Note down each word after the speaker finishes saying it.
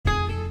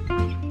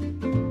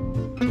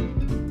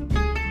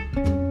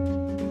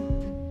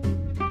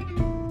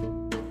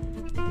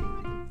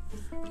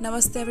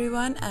Namaste,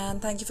 everyone,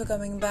 and thank you for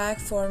coming back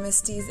for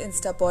Misty's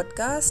Insta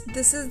podcast.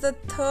 This is the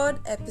third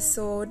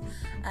episode,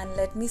 and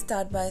let me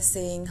start by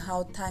saying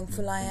how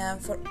thankful I am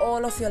for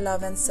all of your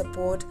love and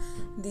support.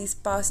 These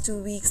past 2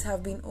 weeks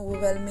have been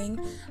overwhelming,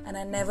 and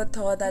I never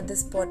thought that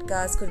this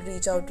podcast could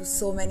reach out to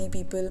so many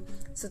people.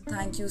 So,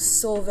 thank you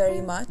so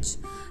very much.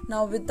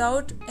 Now,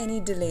 without any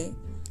delay,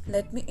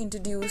 let me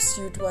introduce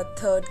you to our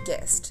third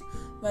guest.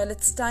 Well,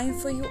 it's time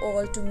for you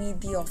all to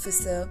meet the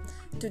officer.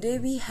 Today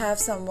we have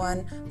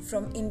someone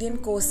from Indian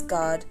Coast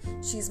Guard.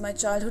 She's my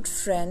childhood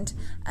friend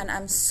and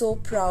I'm so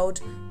proud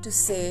to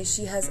say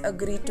she has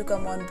agreed to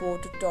come on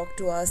board to talk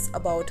to us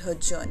about her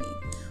journey.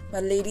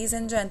 Well, ladies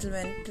and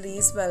gentlemen,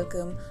 please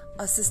welcome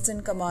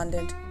Assistant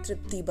Commandant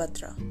Tripti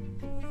Batra.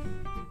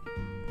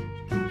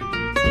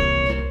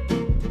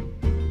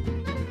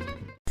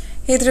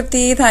 Hey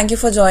Tripti, thank you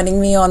for joining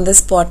me on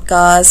this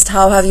podcast.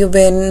 How have you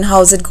been?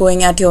 How's it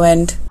going at your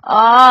end?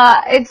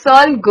 It's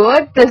all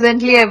good.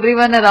 Presently,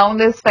 everyone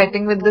around is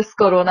fighting with this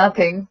corona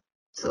thing.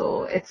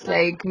 So it's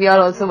like we are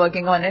also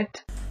working on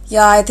it.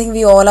 Yeah, I think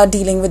we all are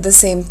dealing with the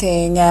same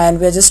thing and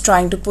we're just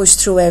trying to push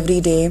through every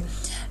day.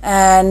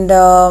 And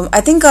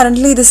I think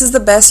currently this is the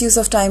best use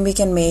of time we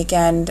can make,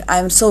 and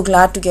I'm so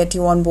glad to get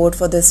you on board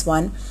for this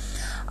one.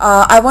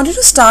 I wanted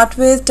to start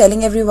with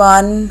telling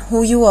everyone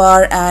who you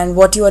are and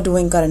what you are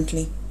doing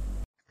currently.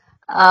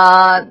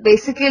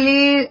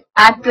 Basically,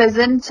 at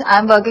present,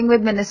 I'm working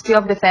with Ministry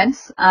of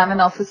Defense. I'm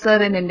an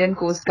officer in Indian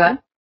Coast Guard.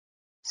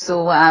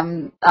 So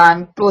I'm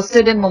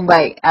posted in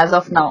Mumbai as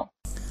of now.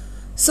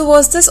 So,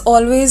 was this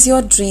always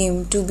your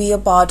dream to be a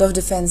part of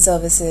defense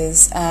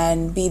services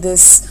and be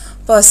this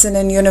person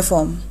in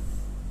uniform?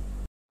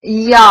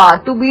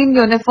 Yeah, to be in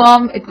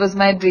uniform, it was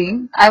my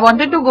dream. I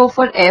wanted to go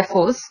for Air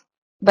Force,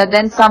 but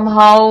then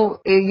somehow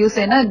you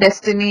say na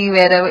destiny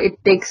wherever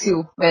it takes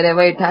you,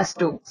 wherever it has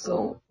to.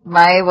 So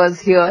my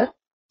was here.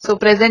 So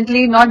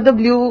presently not the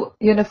blue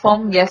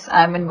uniform. Yes,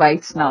 I'm in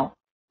whites now.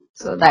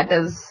 So that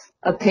is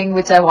a thing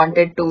which I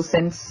wanted to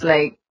since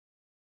like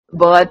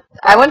birth.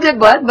 I won't say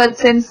birth, but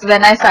since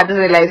when I started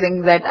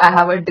realizing that I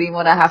have a dream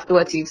or I have to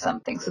achieve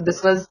something. So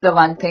this was the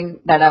one thing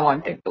that I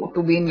wanted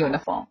to be in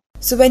uniform.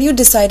 So, when you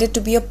decided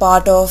to be a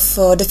part of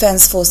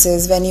defense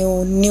forces, when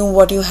you knew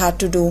what you had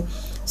to do,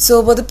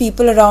 so were the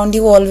people around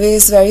you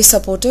always very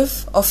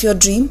supportive of your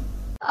dream?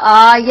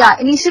 Yeah,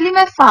 initially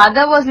my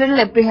father was a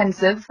little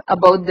apprehensive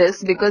about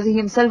this because he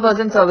himself was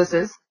in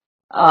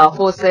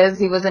forces,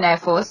 he was in Air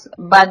Force.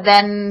 But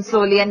then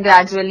slowly and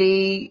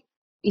gradually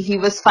he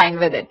was fine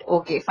with it.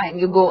 Okay, fine,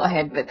 you go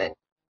ahead with it.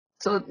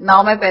 So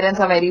now my parents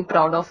are very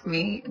proud of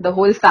me. The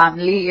whole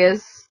family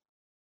is.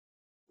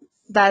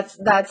 That's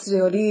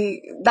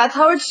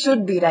how it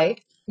should be, right?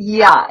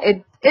 Yeah,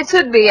 it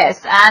should be,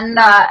 yes. And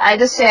I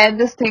just shared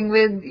this thing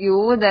with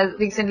you that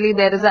recently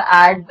there is an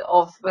ad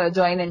of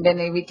Join Indian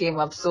Navy came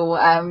up, so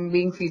I'm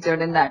being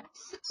featured in that.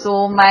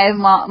 So my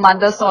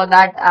mother saw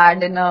that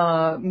ad in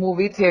a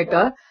movie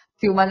theater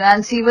few months,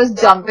 and she was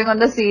jumping on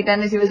the seat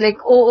and she was like,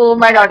 oh,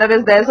 my daughter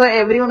is there. So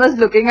everyone was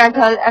looking at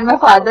her, and my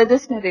father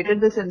just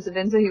narrated this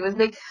incident. So he was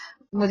like,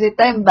 मुझे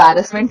इतना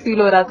embarrassment feel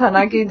हो रहा था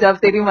ना कि जब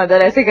तेरी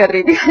mother ऐसे कर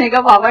रही थी मैंने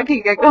कहा पापा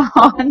ठीक है come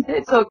on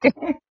it's okay.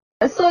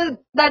 So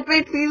that way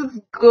it feels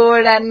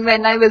good. And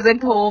when I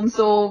visit home,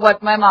 so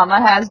what my mama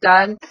has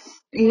done,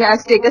 he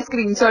has taken a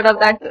screenshot of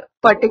that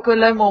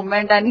particular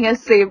moment and he has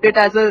saved it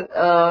as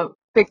a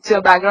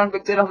background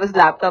picture of his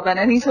laptop, and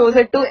then he shows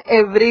it to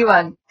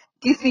everyone.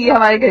 कि see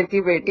हमारे घर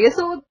की बेटी है.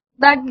 So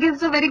that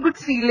gives a very good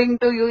feeling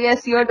to you.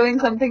 Yes, you are doing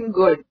something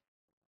good.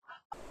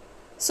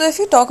 So, if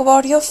you talk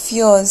about your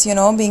fears,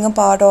 being a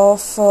part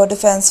of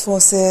defense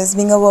forces,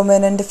 being a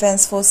woman in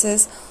defense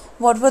forces,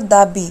 what would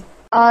that be?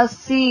 As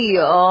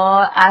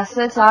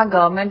such, our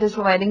government is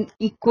providing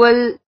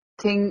equal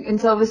thing in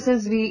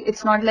services.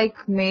 It's not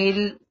like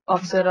male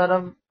officer or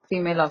a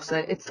female officer.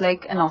 It's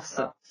like an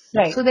officer.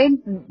 Right. So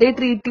they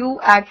treat you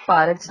at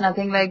par. It's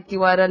nothing like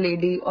you are a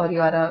lady or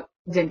you are a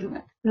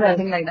gentleman. Right.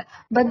 Nothing like that.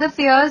 But the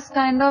fears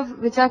kind of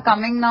which are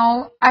coming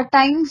now, at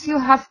times you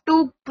have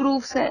to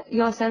prove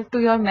yourself to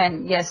your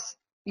men. Yes,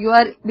 you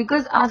are,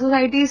 because our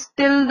society is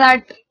still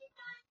that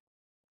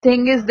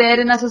thing is there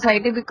in our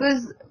society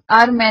because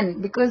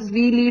because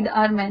we lead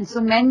our men. So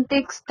men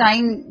they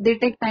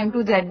take time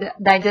to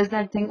digest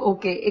that thing.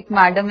 Okay, एक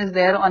madam is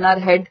there on our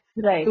head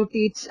Right. to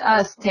teach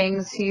us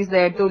things. She's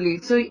there to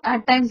lead. So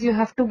at times you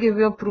have to give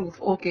your proof.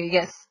 Okay,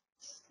 yes,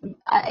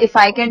 if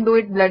I can do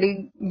it,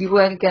 bloody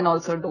you can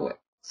also do it.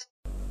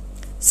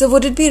 So,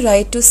 would it be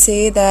right to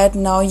say that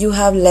now you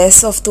have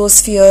less of those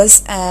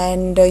fears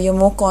and you're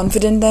more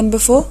confident than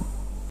before?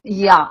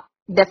 Yeah,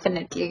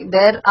 definitely.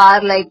 There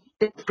are like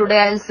today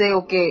I'll say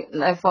okay,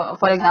 like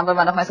for example,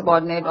 one of my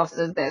subordinate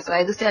officers there. So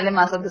I just tell him,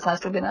 Asaf, this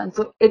has to be done.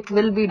 So it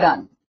will be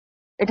done.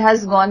 It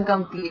has gone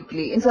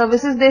completely. In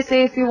services, they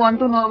say if you want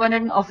to know about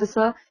an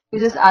officer, you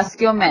just ask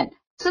your men.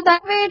 So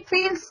that way it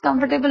feels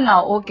comfortable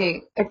now.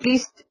 Okay, at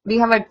least we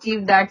have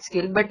achieved that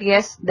skill. But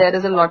yes, there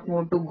is a lot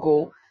more to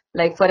go.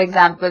 Like for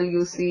example,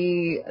 you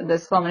see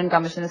this permanent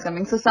commission is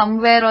coming. So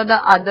somewhere or the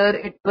other,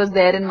 it was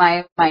there in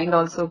my mind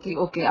also.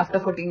 Okay, after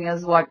 14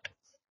 years, what?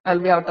 I'll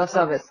be out of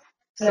service.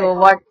 So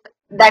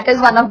that is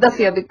one of the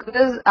fear,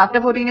 because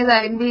after 14 years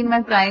I'll be in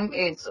my prime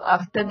age. So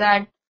after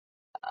that,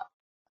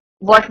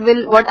 what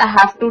I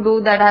have to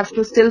do, that I have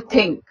to still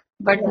think.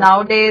 But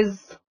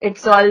nowadays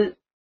it's all,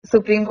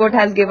 Supreme Court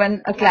has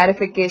given a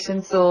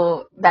clarification,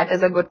 so that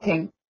is a good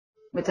thing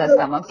which has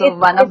come up. So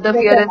one of the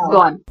fear is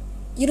gone.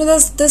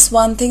 There's this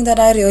one thing that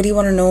I really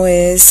want to know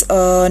is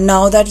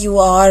now that you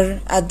are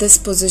at this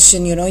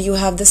position, you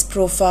have this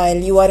profile,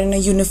 you are in a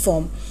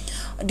uniform.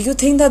 Do you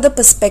think that the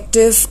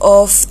perspective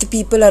of the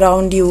people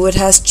around you, it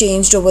has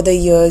changed over the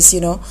years?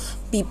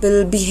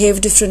 People behave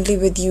differently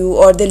with you,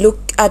 or they look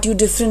at you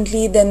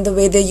differently than the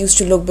way they used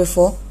to look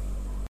before?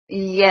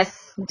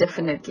 Yes,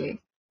 definitely.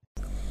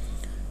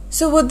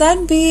 So would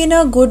that be in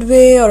a good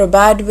way or a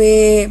bad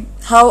way?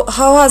 How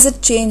has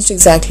it changed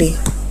exactly?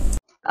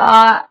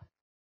 Uh,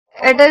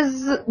 it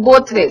is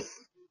both ways.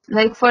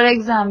 Like for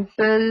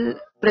example,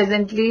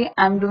 presently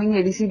I'm doing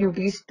ADC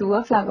duties to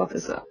a flag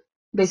officer.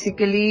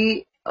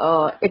 Basically,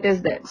 it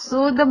is there.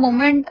 So the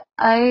moment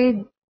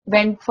I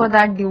went for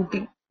that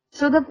duty,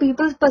 so the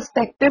people's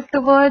perspective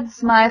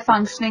towards my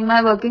functioning,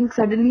 my working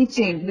suddenly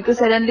changed, because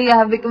suddenly I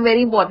have become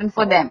very important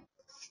for them.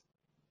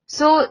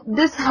 So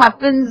this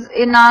happens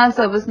in our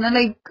service now.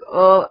 Like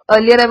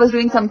earlier, I was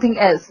doing something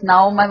else.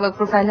 Now my work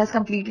profile has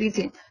completely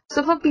changed.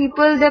 So for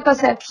people, their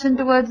perception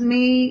towards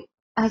me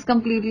has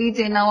completely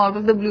changed now. Out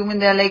of the blue,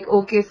 and they're like,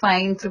 "Okay,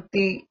 fine,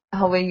 Tripti,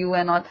 how are you?"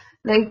 and all.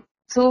 Like,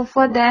 so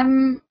for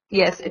them,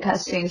 yes, it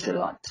has changed a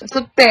lot.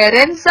 So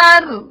parents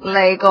are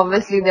like,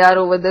 obviously they are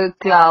over the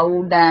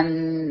cloud,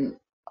 and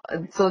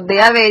so they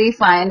are very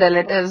fine.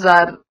 Relatives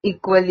are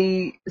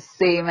equally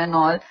same and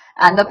all.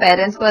 And the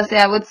parents per se,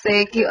 I would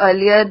say कि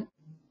earlier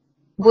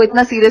वो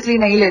इतना seriously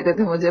नहीं लेते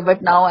थे मुझे,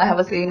 but now I have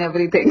a say in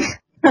everything.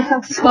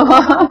 So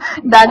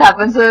that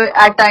happens. So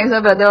at times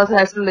my brother also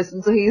has to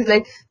listen. So he's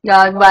like,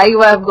 yeah, why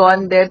you have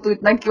gone there? तू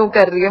इतना क्यों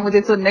कर रही है?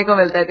 मुझे सुनने को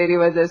मिलता है तेरी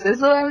वजह से.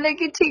 So I'm like,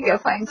 कि ठीक है,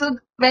 fine. So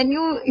when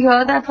you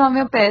hear that from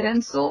your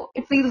parents, so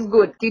it feels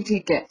good कि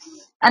ठीक है.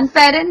 And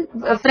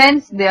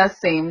friends, they are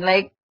same.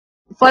 Like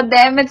for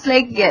them, it's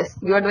like, yes,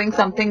 you are doing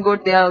something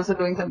good, they are also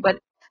doing something. But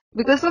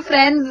because for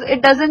friends,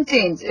 it doesn't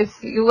change.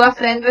 If you are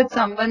friends with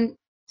someone,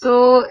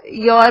 so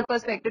your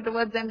perspective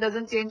towards them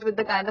doesn't change with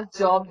the kind of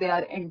job they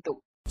are into.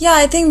 Yeah,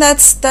 I think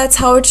that's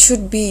how it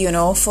should be.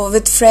 For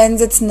with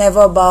friends, it's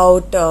never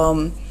about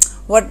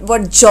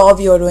what job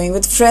you're doing.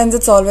 With friends,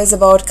 it's always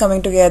about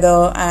coming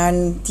together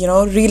and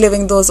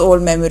reliving those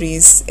old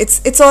memories.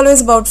 It's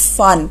always about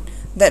fun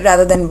that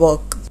rather than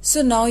work.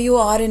 So now you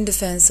are in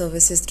defense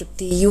services,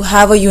 Tripti. You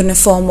have a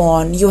uniform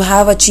on. You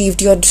have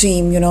achieved your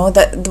dream.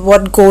 That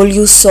what goal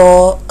you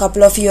saw a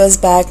couple of years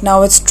back.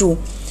 Now it's true.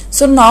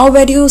 So now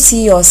where do you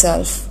see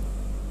yourself?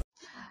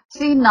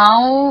 See,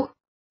 now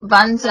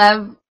once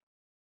I've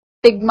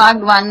tick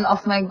marked one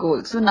of my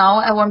goals, so now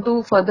I want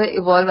to further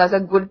evolve as a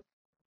good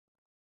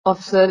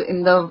officer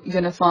in the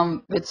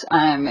uniform which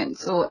I am in.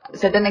 So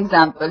set an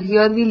example.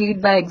 Here we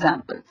lead by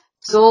example.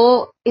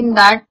 So in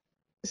that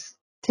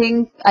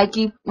thing, I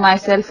keep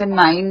myself in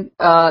mind,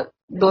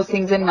 those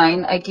things in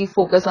mind. I keep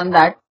focus on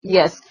that.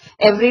 Yes,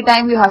 every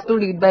time you have to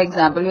lead by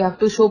example. You have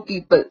to show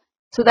people,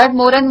 so that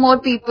more and more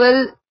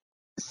people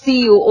see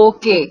you.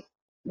 Okay,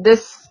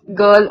 this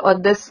girl or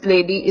this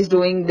lady is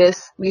doing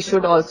this. We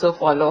should also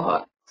follow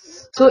her.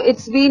 So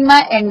it's been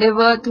my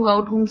endeavor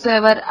throughout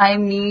whomsoever I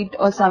meet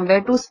or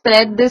somewhere to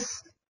spread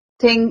this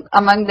thing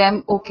among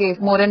them. Okay,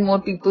 more and more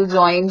people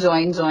join.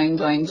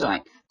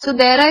 So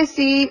there I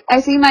see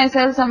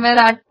myself somewhere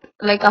at,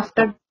 like,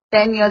 after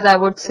 10 years, I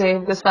would say,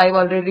 because 5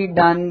 already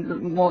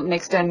done,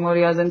 next 10 more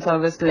years in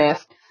service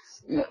left.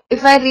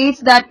 If I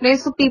reach that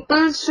place, so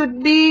people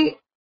should be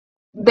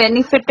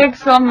benefited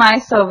from my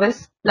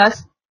service,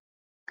 plus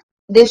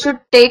they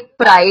should take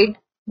pride.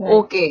 Right.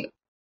 Okay,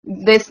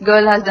 this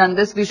girl has done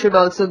this, we should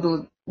also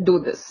do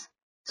this.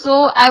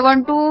 So I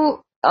want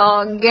to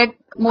get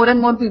more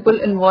and more people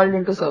involved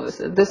into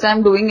services. This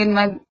I'm doing in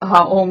my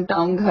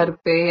hometown, ghar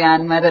pe,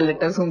 and my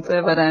relatives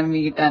whomsoever I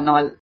meet and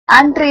all.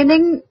 And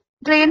training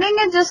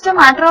is just a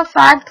matter of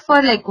fact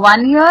for like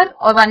 1 year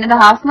or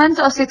 1.5 months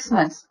or 6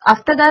 months.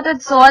 After that,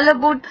 it's all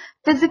about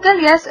physical.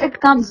 Yes,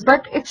 it comes,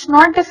 but it's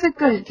not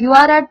difficult. You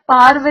are at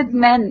par with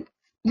men.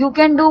 You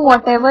can do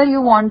whatever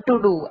you want to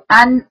do.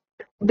 And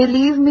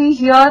believe me,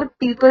 here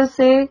people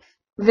say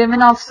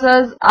women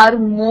officers are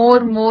more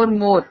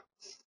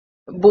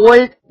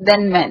bold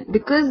than men,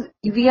 because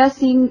we are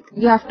seeing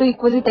you have to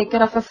equally take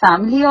care of your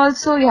family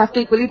also, you have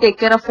to equally take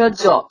care of your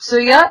job. So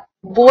you're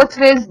both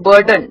ways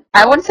burdened.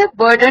 I won't say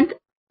burdened,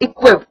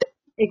 equipped.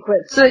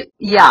 So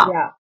yeah.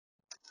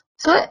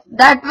 So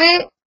that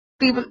way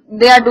people,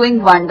 they are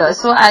doing wonders.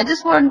 So I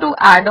just want to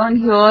add on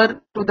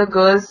here to the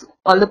girls,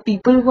 all the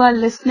people who are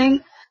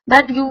listening,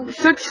 that you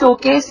should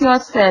showcase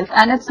yourself,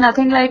 and it's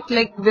nothing like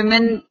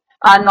women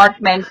are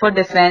not meant for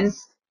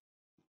defense.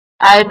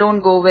 I don't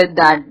go with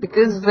that,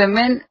 because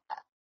women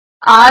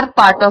are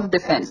part of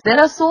defense. There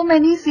are so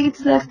many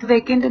seats left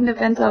vacant in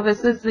defense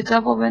services which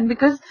are for women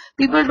because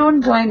people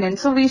don't join in.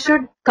 So we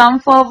should come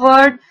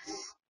forward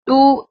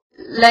to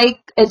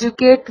like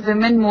educate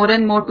women more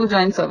and more to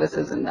join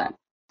services in that.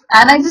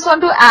 And I just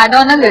want to add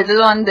on a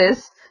little on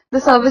this. The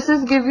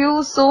services give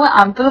you so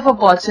ample of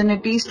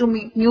opportunities to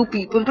meet new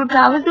people, to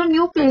travel to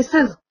new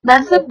places.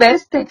 That's the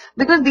best thing.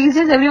 Because these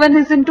days everyone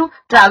is into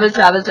travel,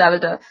 travel, travel,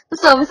 travel. The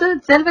services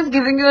itself is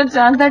giving you a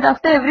chance that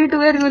after every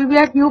 2 years you will be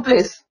at new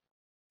place.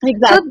 So,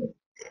 Exactly.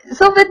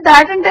 so with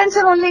that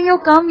intention only you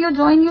come, you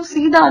join, you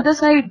see the other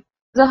side,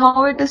 the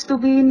how it is to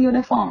be in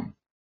uniform.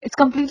 It's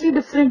completely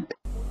different.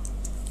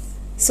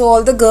 So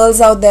all the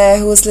girls out there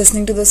who's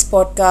listening to this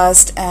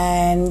podcast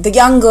and the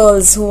young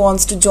girls who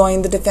wants to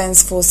join the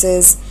defense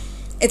forces,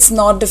 it's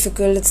not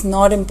difficult, it's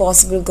not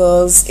impossible,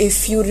 girls.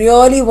 If you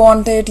really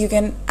want it, you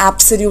can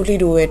absolutely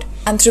do it.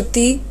 And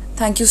Tripti,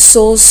 thank you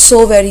so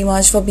very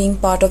much for being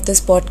part of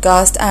this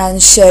podcast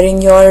and sharing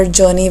your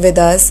journey with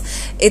us.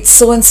 It's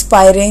so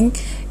inspiring.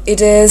 It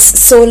is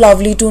so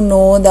lovely to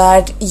know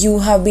that you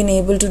have been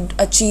able to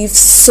achieve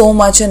so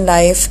much in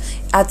life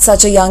at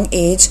such a young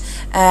age,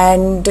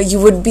 and you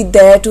would be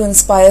there to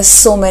inspire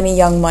so many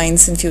young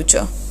minds in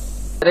future.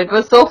 It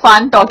was so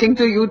fun talking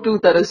to you too,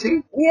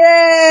 Tarushi.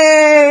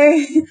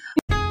 Yay!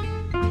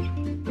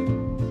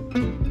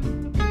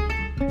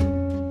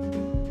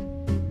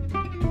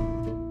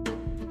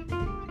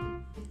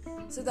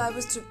 So that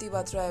was Tripti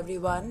Batra,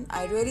 everyone.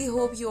 I really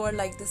hope you all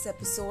liked this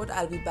episode.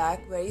 I'll be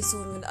back very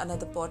soon with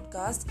another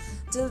podcast.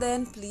 Till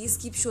then, please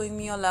keep showing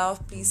me your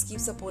love. Please keep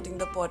supporting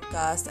the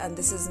podcast. And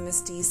this is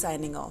Miss T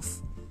signing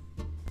off.